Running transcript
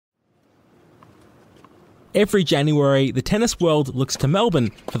Every January, the tennis world looks to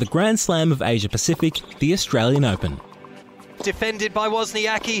Melbourne for the Grand Slam of Asia Pacific, the Australian Open. Defended by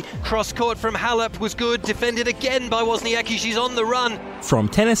Wozniacki, cross-court from Halep was good, defended again by Wozniacki, she's on the run. From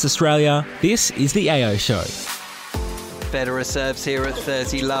Tennis Australia, this is the AO Show. Federer serves here at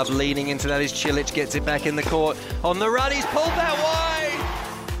 30, Love leaning into that as Cilic gets it back in the court. On the run, he's pulled that wide!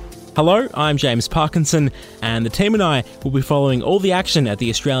 Hello, I'm James Parkinson, and the team and I will be following all the action at the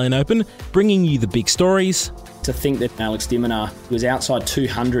Australian Open, bringing you the big stories. To think that Alex de Minaur was outside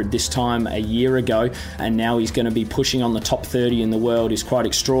 200 this time a year ago, and now he's going to be pushing on the top 30 in the world is quite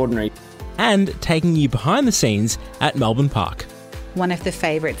extraordinary. And taking you behind the scenes at Melbourne Park. One of the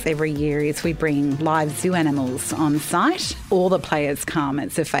favourites every year is we bring live zoo animals on site. All the players come.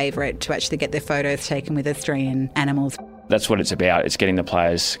 It's a favourite to actually get their photos taken with Australian animals. That's what it's about. It's getting the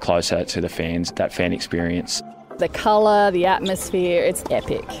players closer to the fans, that fan experience. The colour, the atmosphere, it's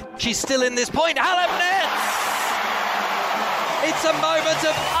epic. She's still in this point. Halep nets! It's a moment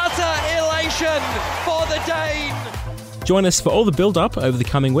of utter elation for the Dane. Join us for all the build-up over the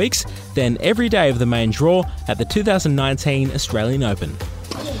coming weeks, then every day of the main draw at the 2019 Australian Open. It's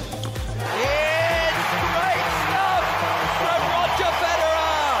great stuff from Roger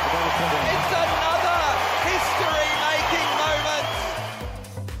Federer. It's another history-making moment.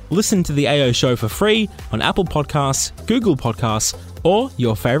 Listen to the AO Show for free on Apple Podcasts, Google Podcasts, or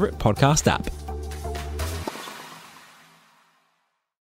your favourite podcast app.